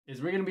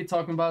is we're going to be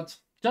talking about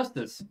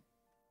justice,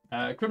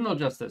 criminal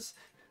justice,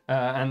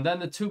 and then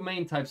the two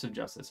main types of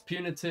justice,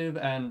 punitive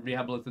and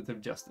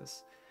rehabilitative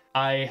justice.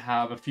 I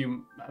have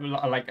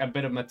a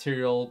bit of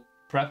material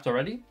prepped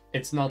already.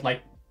 It's not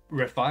like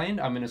refined.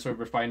 I'm going to sort of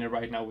refine it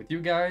right now with you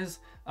guys.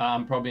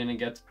 I'm probably going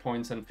to get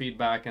points and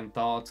feedback and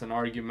thoughts and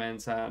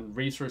arguments and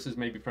resources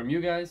maybe from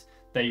you guys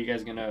that you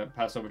guys are going to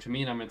pass over to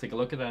me, and I'm going to take a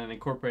look at that and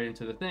incorporate it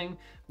into the thing,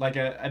 like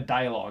a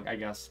dialogue, I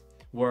guess,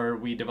 where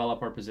we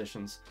develop our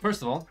positions.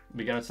 First of all,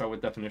 we got to start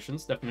with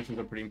definitions. Definitions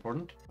are pretty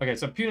important. Okay,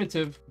 so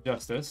punitive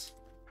justice,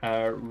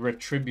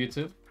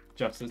 retributive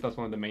justice, that's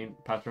one of the main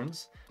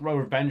patterns. A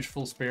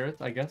revengeful spirit,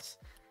 I guess,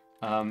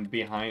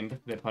 behind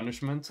the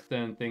punishment.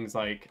 Then things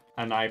like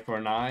an eye for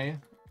an eye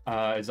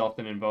is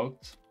often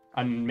invoked.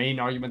 A main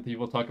argument that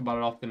people talk about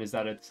it often is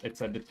that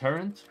it's a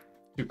deterrent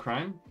to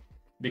crime,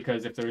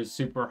 because if there's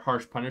super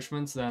harsh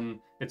punishments, then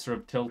it sort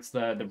of tilts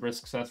the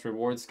risk success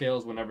reward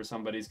scales whenever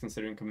somebody's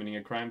considering committing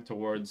a crime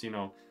towards,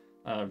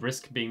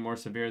 risk being more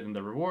severe than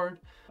the reward.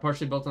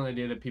 Partially built on the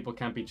idea that people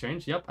can't be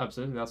changed. Yep,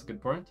 absolutely, that's a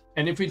good point.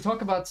 And if we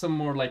talk about some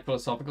more like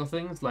philosophical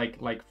things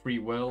like free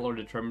will or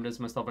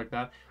determinism and stuff like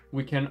that,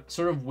 we can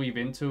sort of weave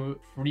into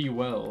free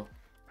will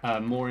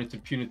more into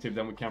punitive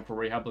than we can for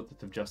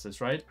rehabilitative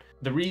justice, right?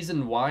 The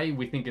reason why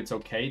we think it's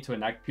okay to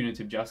enact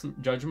punitive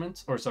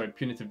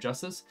punitive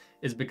justice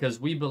is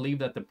because we believe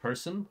that the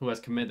person who has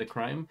committed the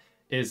crime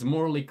is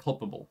morally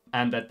culpable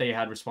and that they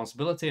had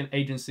responsibility and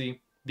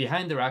agency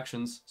behind their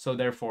actions, so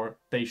therefore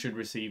they should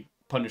receive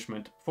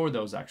punishment for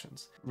those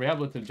actions.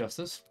 Rehabilitative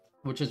justice,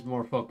 which is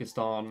more focused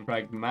on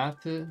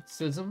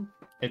pragmatism,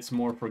 it's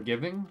more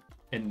forgiving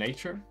in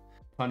nature.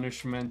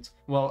 Punishment,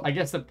 well, I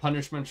guess the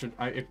punishment should,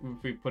 if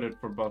we put it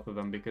for both of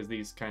them, because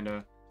this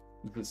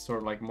is sort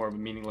of like more of a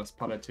meaningless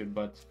platitude,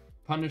 but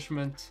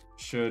punishment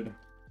should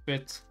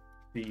fit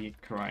the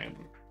crime.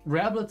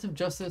 Rehabilitative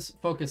justice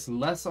focus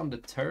less on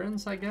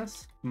deterrence, I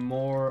guess,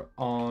 more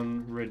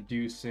on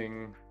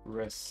reducing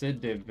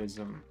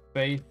recidivism,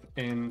 faith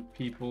in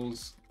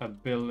people's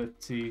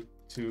ability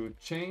to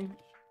change,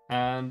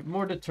 and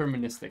more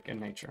deterministic in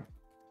nature.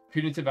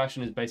 Punitive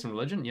action is based on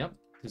religion, yep,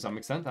 to some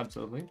extent,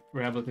 absolutely.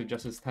 Rehabilitative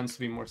justice tends to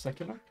be more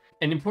secular.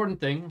 An important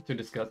thing to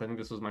discuss, I think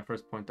this was my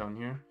first point down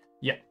here,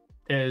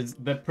 is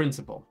the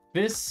principle.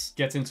 This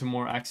gets into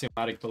more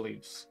axiomatic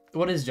beliefs.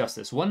 What is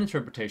justice? One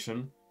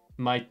interpretation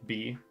might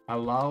be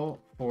allow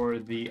for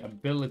the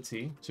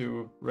ability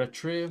to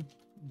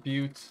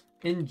retribute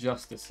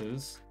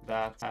injustices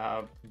that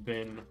have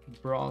been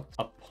brought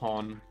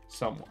upon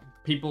someone.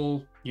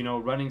 People,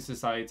 running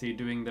society,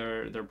 doing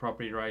their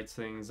property rights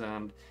things,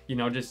 and,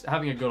 just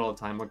having a good old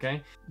time,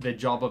 okay? The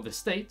job of the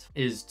state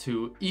is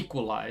to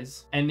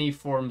equalize any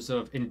forms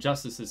of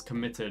injustices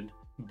committed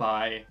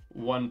by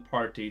one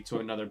party to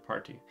another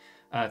party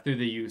through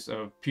the use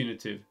of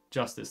punitive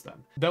justice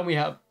then. Then we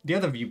have the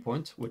other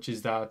viewpoint, which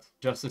is that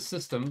justice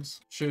systems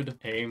should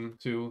aim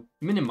to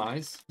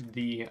minimize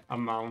the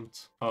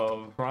amount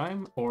of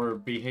crime or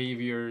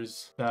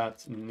behaviors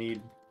that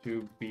need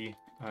to be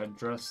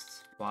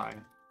addressed by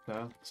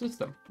the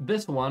system.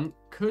 This one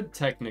could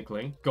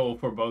technically go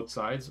for both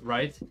sides,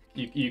 right?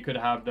 You could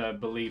have the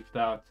belief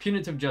that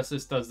punitive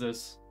justice does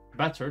this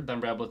better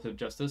than rehabilitative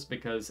justice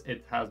because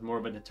it has more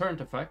of a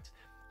deterrent effect,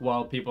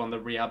 while people on the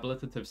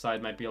rehabilitative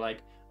side might be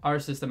like, our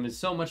system is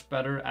so much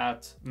better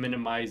at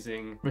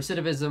minimizing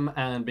recidivism,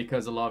 and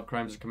because a lot of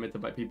crimes are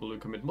committed by people who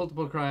commit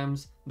multiple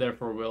crimes,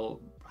 therefore we'll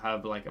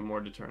have like a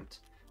more deterrent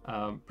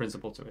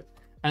principle to it.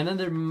 And then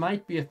there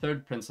might be a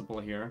third principle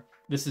here.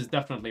 This is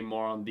definitely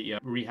more on the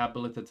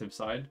rehabilitative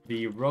side.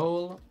 The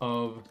role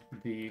of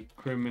the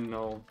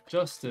criminal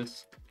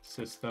justice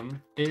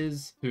system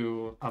is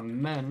to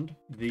amend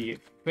the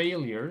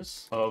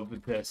failures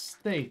of the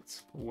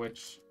state,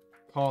 which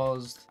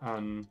caused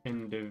an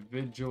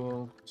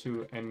individual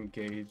to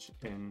engage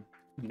in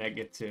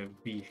negative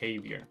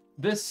behavior.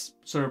 This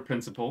sort of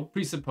principle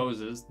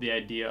presupposes the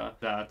idea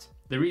that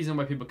the reason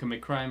why people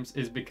commit crimes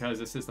is because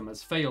the system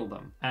has failed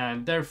them,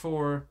 and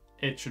therefore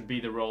it should be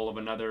the role of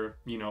another,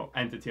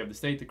 entity of the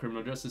state, the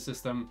criminal justice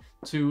system,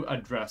 to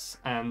address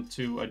and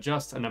to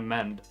adjust and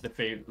amend the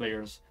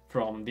failures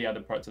from the other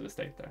parts of the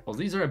state there. Well,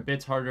 these are a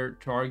bit harder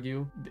to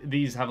argue.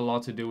 These have a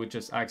lot to do with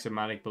just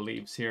axiomatic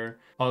beliefs here.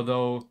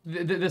 Although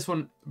this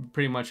one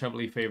pretty much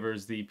heavily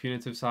favors the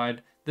punitive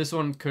side. This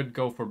one could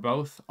go for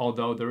both,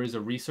 although there is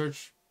a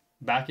research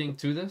backing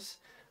to this,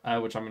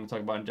 which I'm going to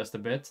talk about in just a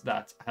bit,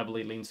 that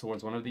heavily leans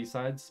towards one of these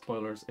sides.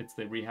 Spoilers, it's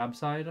the rehab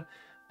side.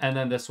 And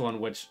then this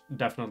one, which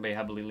definitely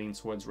heavily leans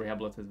towards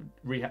rehab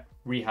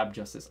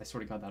justice. I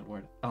sort of got that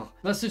word. Oh,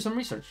 let's do some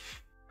research.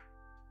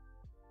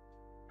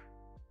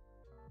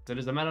 It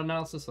is a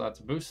meta-analysis, so that's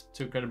a boost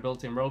to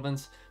credibility and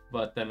relevance,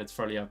 but then it's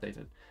fairly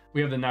outdated.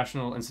 We have the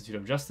National Institute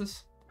of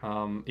Justice.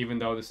 Even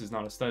though this is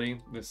not a study,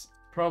 this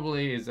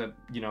probably is a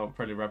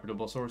fairly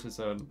reputable source. It's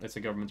a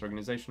government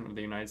organization of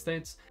the United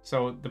States.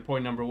 So the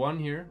point number one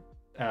here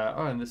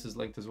and this is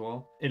linked as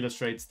well,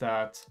 illustrates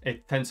that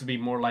it tends to be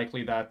more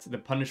likely that the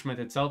punishment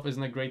itself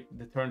isn't a great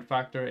deterrent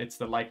factor. It's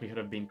the likelihood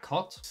of being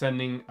caught.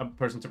 Sending a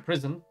person to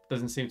prison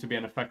doesn't seem to be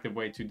an effective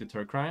way to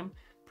deter crime.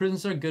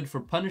 Prisons are good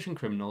for punishing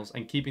criminals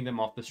and keeping them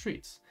off the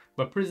streets,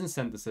 but prison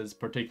sentences,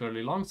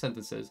 particularly long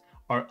sentences,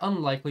 are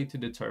unlikely to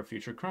deter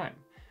future crime.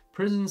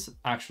 Prisons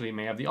actually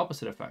may have the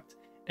opposite effect.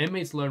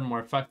 Inmates learn more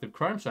effective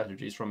crime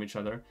strategies from each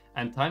other,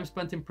 and time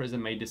spent in prison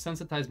may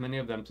desensitize many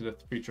of them to the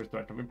future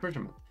threat of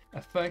imprisonment.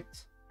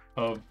 Effect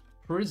of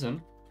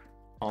prison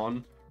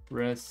on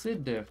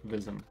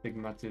recidivism: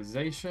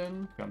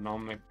 stigmatization,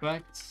 economic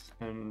effects,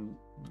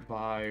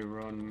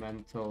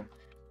 environmental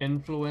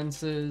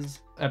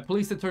influences.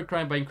 Police deter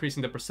crime by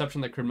increasing the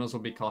perception that criminals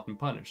will be caught and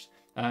punished.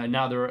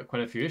 Now there are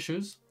quite a few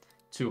issues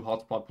to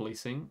hotspot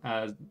policing,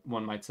 as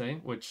one might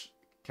say, which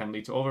can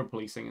lead to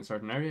over-policing in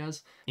certain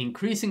areas.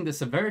 Increasing the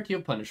severity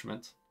of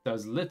punishment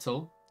does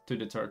little to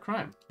deter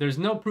crime. There's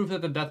no proof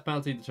that the death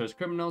penalty deters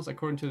criminals.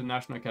 According to the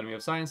National Academy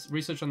of Science,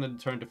 research on the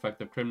deterrent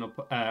effect of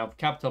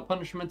capital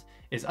punishment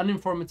is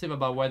uninformative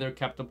about whether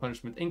capital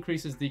punishment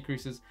increases,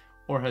 decreases,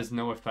 or has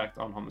no effect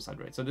on homicide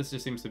rates. So this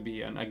just seems to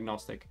be an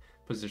agnostic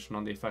position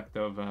on the effect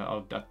of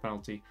death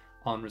penalty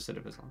on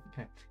recidivism.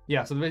 Okay,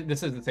 yeah. So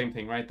this is the same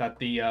thing, right? That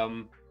the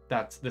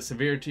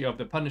severity of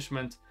the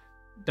punishment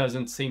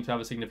doesn't seem to have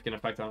a significant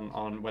effect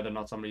on whether or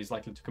not somebody is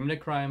likely to commit a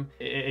crime.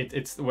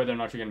 It's whether or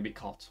not you're going to be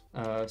caught.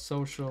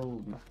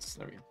 Social nuts.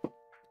 There we go.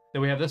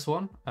 Then we have this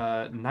one.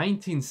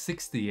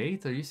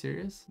 1968. Are you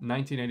serious?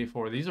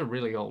 1984. These are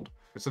really old.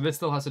 So this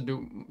still has to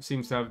do,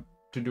 seems to have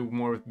to do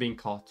more with being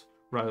caught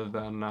rather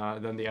than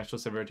the actual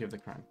severity of the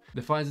crime.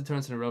 Defines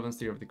deterrence and irrelevance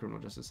theory of the criminal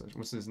justice system,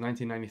 which is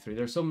 1993.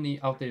 There's so many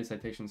outdated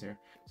citations here.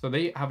 So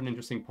they have an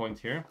interesting point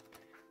here,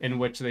 in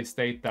which they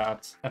state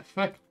that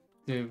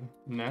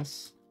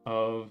effectiveness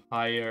of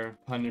higher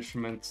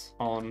punishments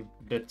on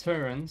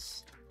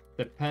deterrence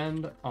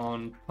depend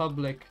on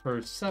public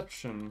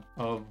perception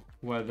of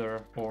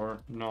whether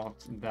or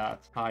not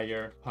that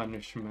higher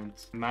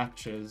punishment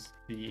matches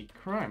the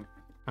crime.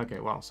 Okay,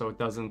 wow, so it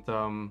doesn't,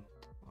 oh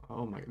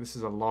my, this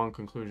is a long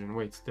conclusion.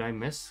 Wait, did I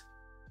miss?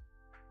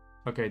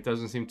 Okay, it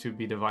doesn't seem to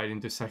be divided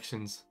into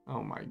sections.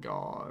 Oh my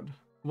god.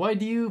 Why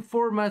do you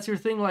format your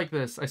thing like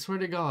this? I swear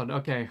to god.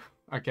 Okay.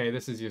 Okay,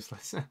 this is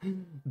useless.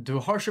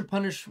 Do harsher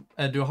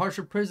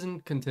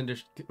prison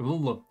conditions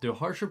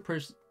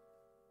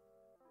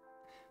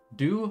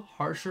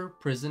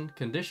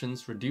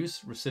reduce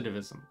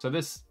recidivism? So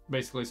this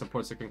basically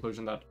supports the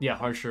conclusion that, yeah,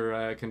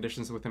 harsher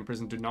conditions within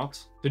prison do not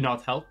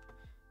help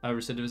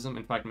recidivism,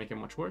 in fact make it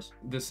much worse.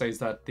 This says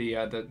that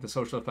the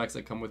social effects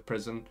that come with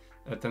prison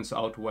tends to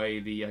outweigh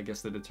the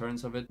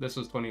deterrence of it. This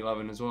was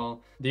 2011 as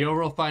well. The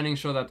overall findings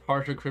show that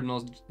harsher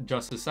criminal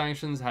justice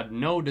sanctions had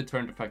no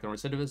deterrent effect on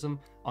recidivism.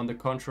 On the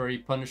contrary,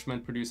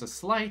 punishment produced a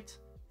slight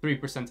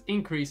 3%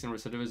 increase in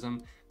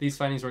recidivism. These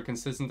findings were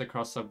consistent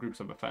across subgroups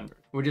of offenders.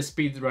 We're just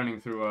speed running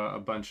through a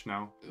bunch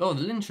now. Oh,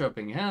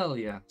 Linköping, hell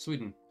yeah,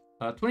 Sweden.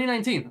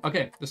 2019.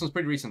 Okay, this one's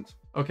pretty recent.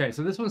 Okay,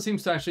 so this one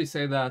seems to actually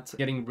say that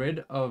getting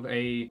rid of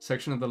a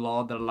section of the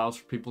law that allows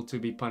for people to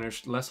be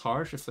punished less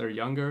harsh if they're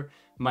younger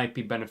might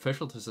be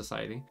beneficial to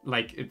society.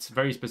 Like, it's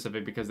very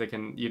specific because they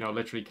can,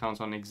 literally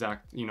count on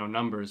exact,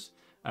 numbers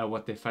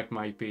what the effect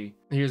might be.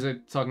 Here's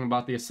it talking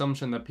about the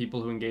assumption that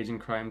people who engage in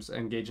crimes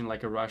engage in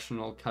like a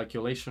rational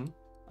calculation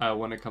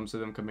when it comes to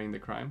them committing the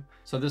crime.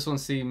 So this one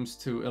seems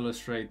to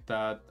illustrate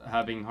that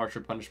having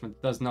harsher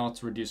punishment does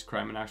not reduce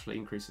crime and actually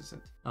increases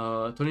it.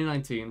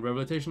 2019,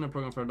 Rehabilitation and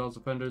Program for Adult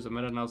Offenders, a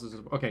meta-analysis.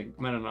 Okay,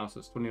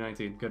 meta-analysis,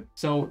 2019, good.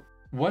 So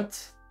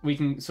what we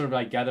can sort of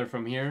like gather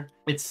from here,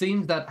 it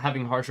seems that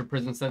having harsher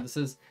prison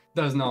sentences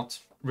does not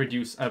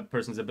reduce a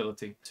person's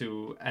ability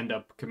to end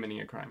up committing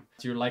a crime.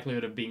 So your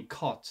likelihood of being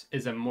caught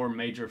is a more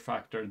major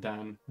factor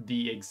than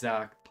the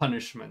exact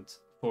punishment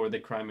for the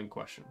crime in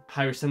question.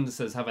 Higher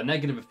sentences have a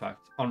negative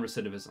effect on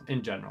recidivism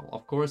in general.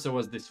 Of course, there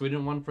was the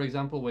Sweden one, for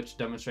example, which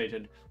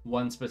demonstrated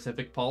one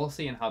specific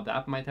policy and how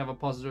that might have a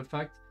positive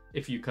effect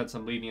if you cut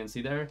some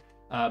leniency there.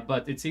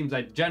 But it seems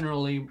like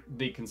generally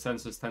the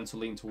consensus tends to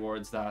lean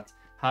towards that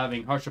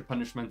having harsher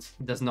punishments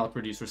does not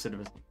reduce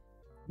recidivism.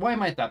 Why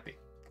might that be?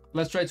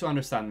 Let's try to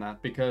understand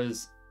that,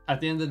 because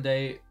at the end of the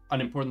day, an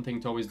important thing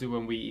to always do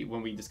when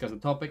we discuss a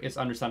topic is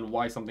understand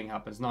why something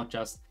happens, not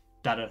just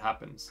that it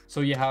happens.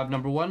 So you have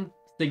number one,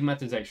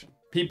 stigmatization.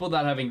 People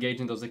that have engaged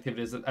in those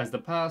activities as the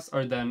past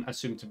are then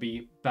assumed to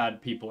be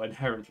bad people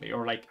inherently,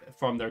 or like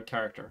from their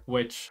character,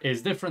 which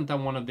is different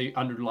than one of the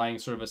underlying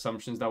sort of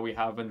assumptions that we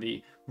have in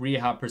the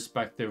rehab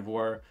perspective,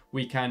 where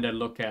we kind of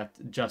look at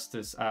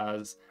justice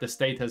as the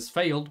state has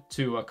failed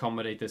to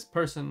accommodate this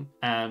person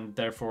and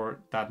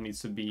therefore that needs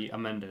to be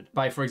amended.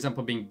 By, for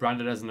example, being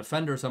branded as an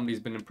offender,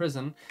 somebody's been in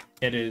prison,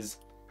 it is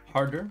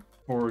harder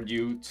for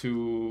you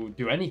to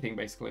do anything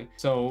basically.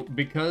 So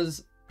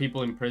because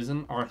people in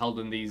prison are held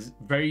in these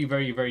very,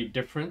 very, very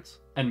different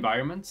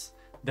environments,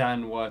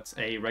 than what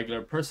a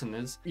regular person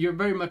is, you're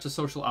very much a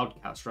social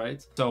outcast,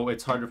 right? So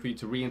it's harder for you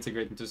to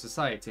reintegrate into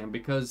society, and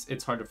because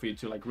it's harder for you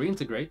to like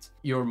reintegrate,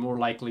 you're more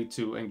likely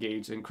to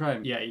engage in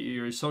crime. Yeah,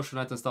 your social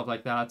net and stuff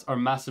like that are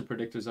massive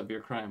predictors of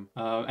your crime.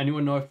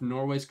 Anyone know if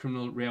Norway's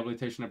criminal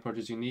rehabilitation approach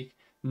is unique?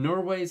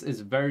 Norway's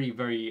is very,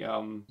 very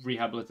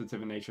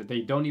rehabilitative in nature.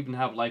 They don't even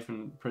have life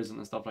in prison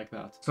and stuff like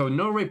that. So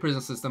Norway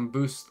prison system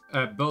boasts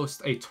a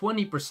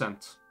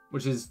 20%,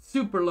 which is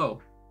super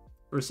low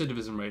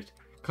recidivism rate,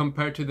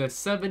 compared to the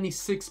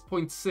 76.6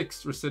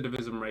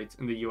 recidivism rate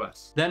in the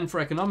US. Then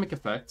for economic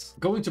effects,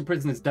 going to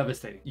prison is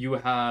devastating. You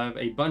have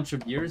a bunch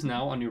of years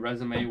now on your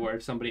resume where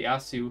if somebody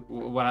asks you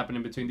what happened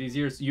in between these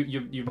years,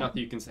 you've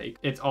nothing you can say.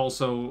 It's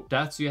also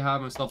debts you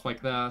have and stuff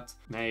like that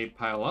may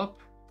pile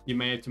up. You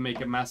may have to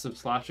make a massive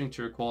slashing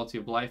to your quality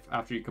of life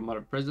after you come out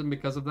of prison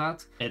because of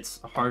that.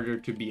 It's harder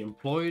to be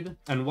employed.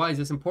 And why is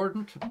this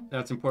important?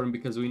 That's important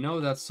because we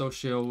know that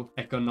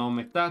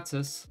socioeconomic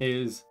status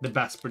is the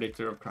best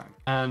predictor of crime.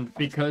 And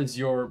because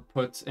you're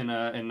put in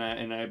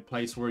a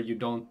place where you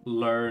don't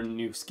learn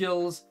new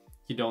skills,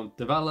 you don't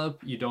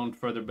develop, you don't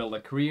further build a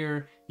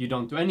career, you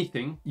don't do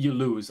anything, you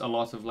lose a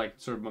lot of like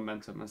sort of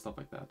momentum and stuff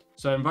like that.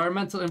 So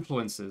environmental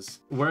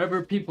influences,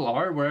 wherever people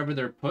are, wherever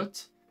they're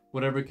put,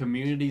 whatever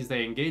communities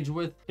they engage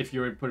with, if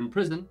you're put in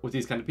prison with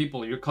these kind of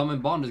people, your common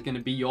bond is going to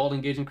be you all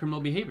engage in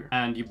criminal behavior,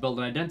 and you build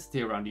an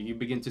identity around you. You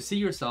begin to see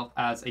yourself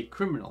as a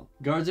criminal.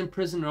 Guards in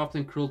prison are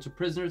often cruel to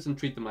prisoners and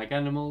treat them like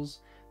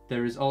animals.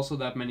 There is also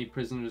that many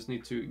prisoners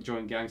need to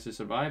join gangs to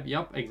survive.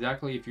 Yup,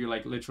 exactly. If you're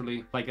like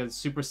literally like a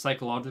super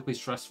psychologically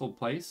stressful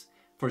place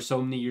for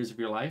so many years of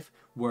your life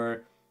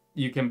where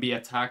you can be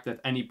attacked at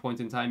any point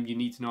in time, you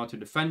need to know how to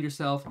defend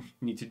yourself.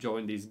 You need to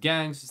join these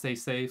gangs to stay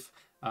safe.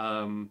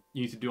 You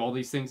need to do all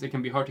these things. It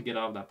can be hard to get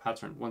out of that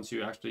pattern once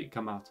you actually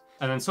come out.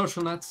 And then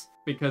social nets,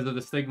 because of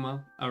the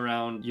stigma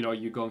around, you know,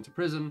 you going to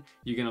prison,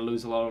 you're going to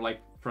lose a lot of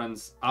like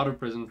friends out of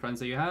prison, friends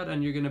that you had,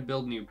 and you're going to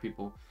build new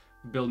people,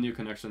 build new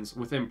connections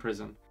within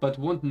prison. But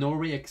won't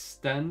Norway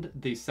extend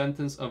the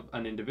sentence of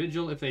an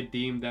individual if they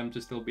deem them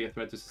to still be a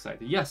threat to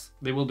society? Yes,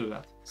 they will do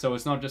that. So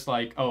it's not just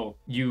like, oh,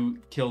 you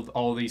killed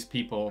all these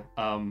people,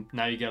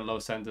 now you get a low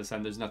sentence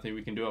and there's nothing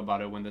we can do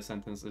about it when the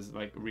sentence is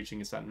like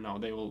reaching a sentence. No,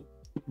 they will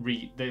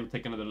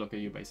take another look at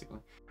you basically.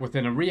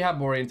 Within a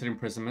rehab-oriented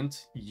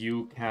imprisonment,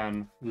 you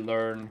can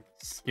learn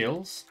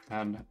skills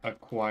and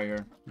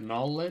acquire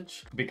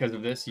knowledge. Because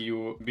of this,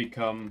 you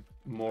become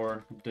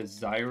more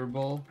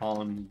desirable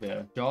on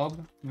the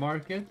job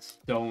market.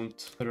 Don't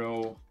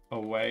throw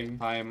away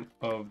time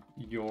of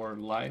your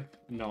life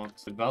not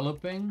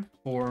developing.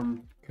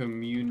 Form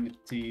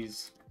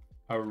communities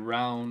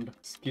around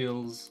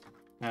skills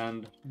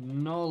and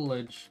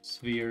knowledge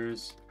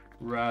spheres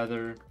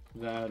rather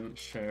than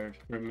shared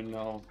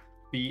criminal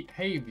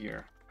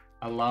behavior,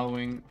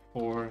 allowing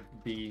for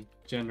the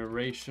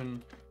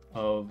generation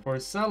of for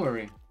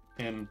salary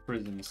in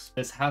prisons.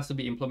 This has to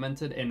be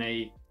implemented in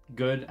a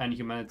good and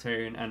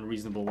humanitarian and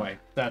reasonable way.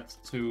 Set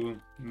to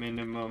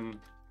minimum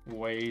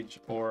wage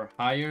or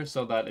higher,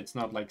 so that it's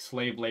not like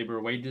slave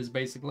labor wages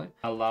basically.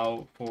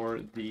 Allow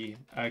for the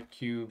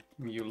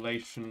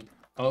accumulation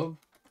of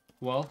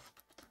wealth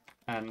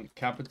and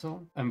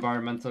capital.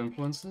 Environmental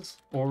influences.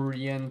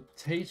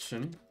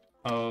 Orientation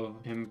of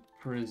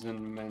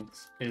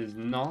imprisonment is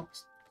not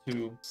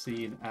to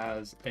seen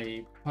as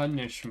a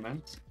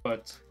punishment,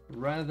 but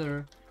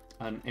rather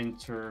an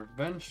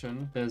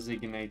intervention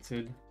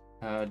designated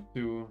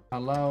to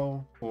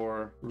allow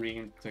for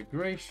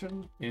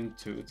reintegration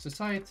into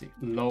society.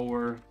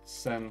 Lower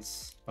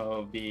sense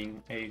of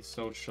being a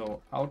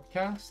social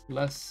outcast,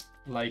 less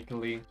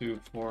likely to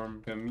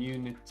form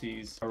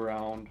communities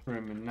around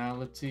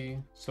criminality,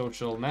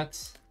 social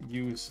nets,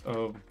 use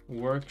of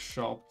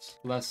workshops,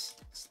 less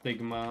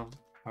stigma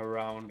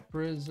around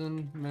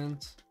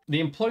imprisonment. The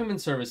employment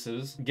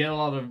services get a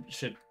lot of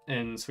shit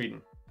in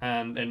Sweden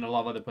and in a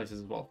lot of other places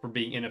as well for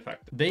being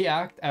ineffective. They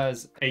act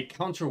as a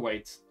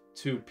counterweight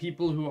to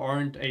people who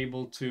aren't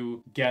able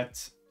to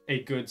get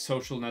a good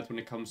social net when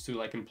it comes to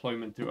like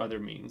employment through other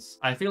means.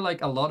 I feel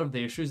like a lot of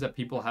the issues that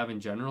people have in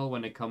general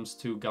when it comes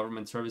to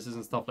government services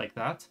and stuff like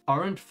that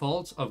aren't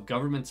faults of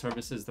government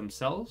services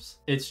themselves.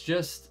 It's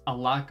just a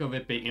lack of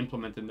it being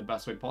implemented in the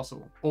best way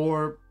possible,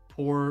 or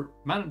poor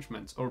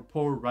management or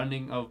poor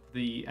running of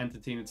the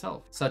entity in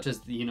itself, such as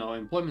the, you know,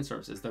 employment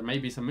services. There may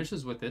be some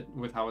issues with it,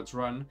 with how it's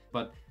run,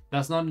 but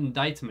that's not an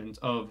indictment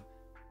of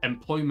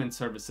employment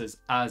services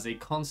as a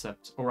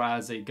concept or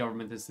as a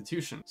government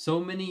institution. So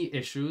many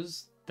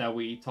issues that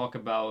we talk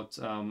about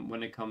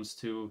when it comes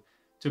to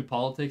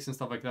politics and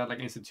stuff like that, like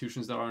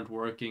institutions that aren't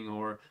working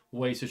or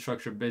ways to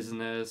structure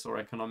business or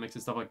economics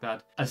and stuff like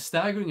that. A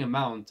staggering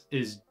amount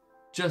is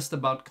just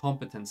about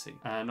competency.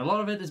 And a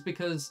lot of it is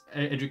because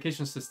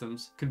education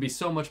systems could be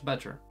so much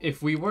better.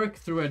 If we work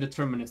through a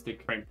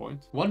deterministic frame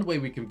point, one way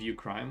we can view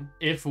crime,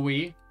 if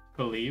we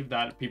believe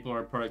that people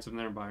are products of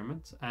their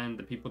environment and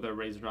the people they're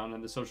raised around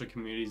and the social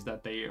communities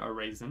that they are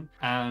raised in,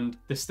 and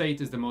the state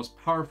is the most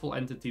powerful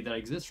entity that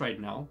exists right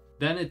now,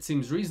 then it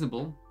seems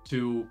reasonable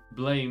to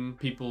blame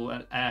people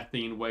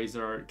acting in ways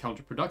that are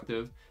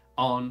counterproductive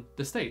on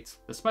the state,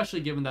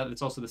 especially given that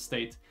it's also the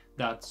state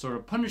that sort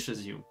of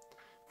punishes you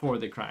for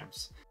the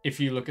crimes. If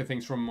you look at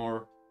things from a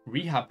more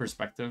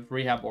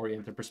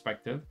rehab-oriented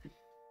perspective,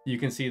 you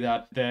can see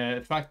that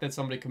the fact that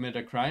somebody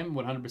committed a crime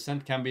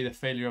 100% can be the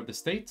failure of the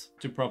state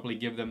to properly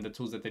give them the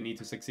tools that they need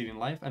to succeed in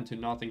life and to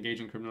not engage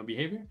in criminal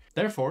behavior.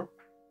 Therefore,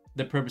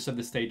 the purpose of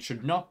the state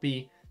should not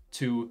be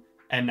to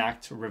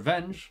enact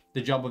revenge.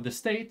 The job of the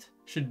state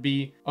should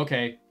be,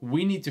 okay,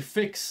 we need to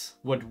fix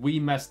what we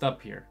messed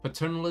up here.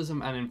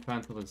 Paternalism and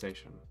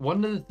infantilization.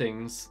 One of the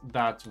things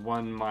that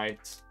one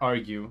might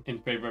argue in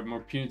favor of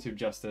more punitive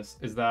justice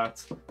is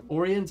that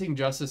orienting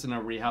justice in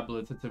a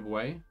rehabilitative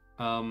way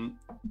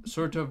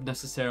sort of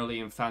necessarily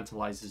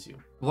infantilizes you.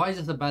 Why is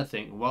this a bad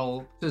thing?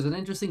 Well, there's an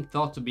interesting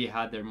thought to be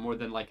had there more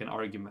than like an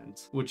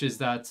argument, which is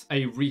that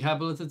a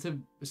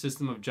rehabilitative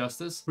system of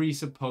justice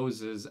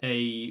presupposes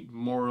a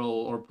moral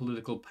or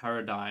political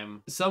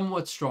paradigm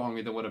somewhat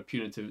stronger than what a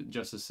punitive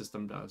justice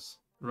system does,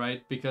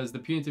 right? Because the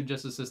punitive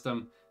justice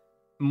system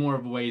more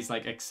of ways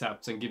like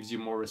accepts and gives you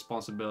more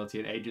responsibility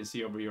and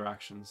agency over your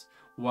actions,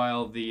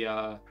 while the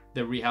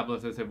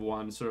rehabilitative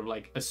one sort of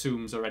like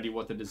assumes already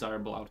what the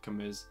desirable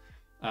outcome is,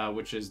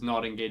 which is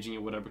not engaging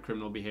in whatever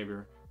criminal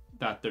behavior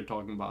that they're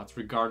talking about,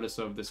 regardless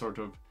of the sort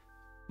of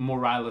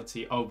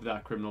morality of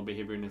that criminal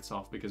behavior in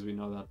itself, because we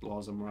know that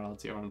laws of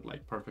morality aren't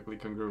like perfectly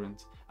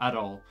congruent at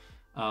all.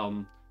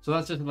 So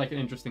that's just like an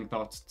interesting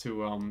thought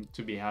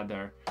to be had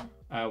there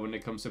when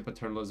it comes to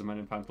paternalism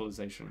and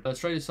infantilization.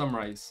 Let's try to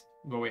summarize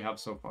what we have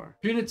so far.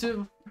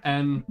 Punitive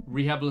and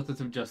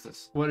rehabilitative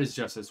justice. What is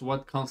justice?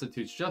 What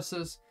constitutes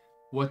justice?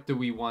 What do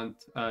we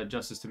want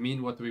justice to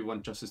mean? What do we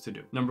want justice to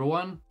do? Number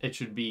one, it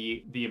should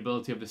be the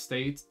ability of the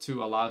state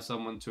to allow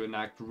someone to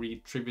enact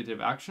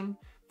retributive action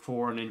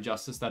for an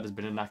injustice that has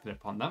been enacted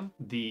upon them.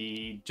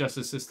 The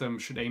justice system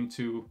should aim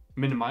to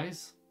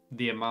minimize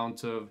the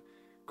amount of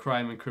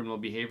crime and criminal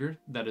behavior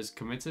that is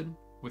committed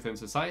within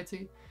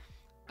society.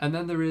 And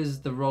then there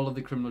is the role of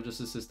the criminal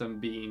justice system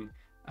being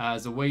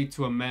as a way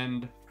to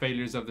amend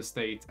failures of the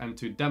state and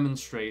to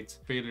demonstrate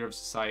failure of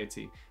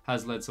society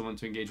has led someone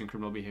to engage in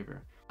criminal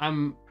behavior.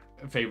 I'm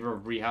in favor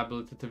of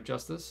rehabilitative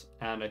justice,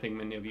 and I think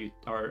many of you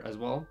are as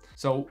well.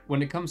 So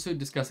when it comes to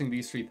discussing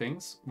these three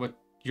things, what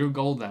your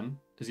goal then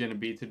is going to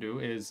be to do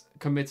is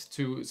commit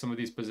to some of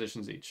these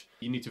positions each.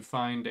 You need to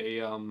find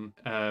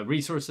a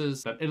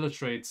resources that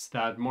illustrates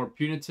that more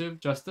punitive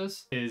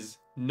justice is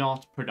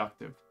not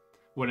productive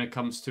when it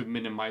comes to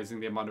minimizing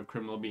the amount of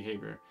criminal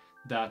behavior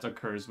that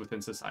occurs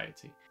within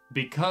society,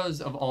 because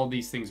of all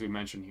these things we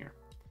mentioned here.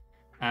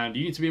 And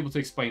you need to be able to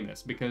explain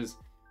this, because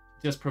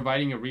just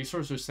providing a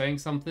resource or saying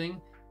something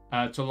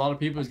to a lot of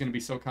people is going to be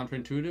so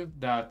counterintuitive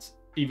that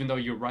even though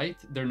you're right,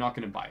 they're not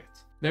going to buy it.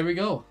 There we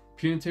go.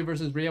 Punitive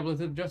versus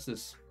rehabilitative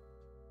justice.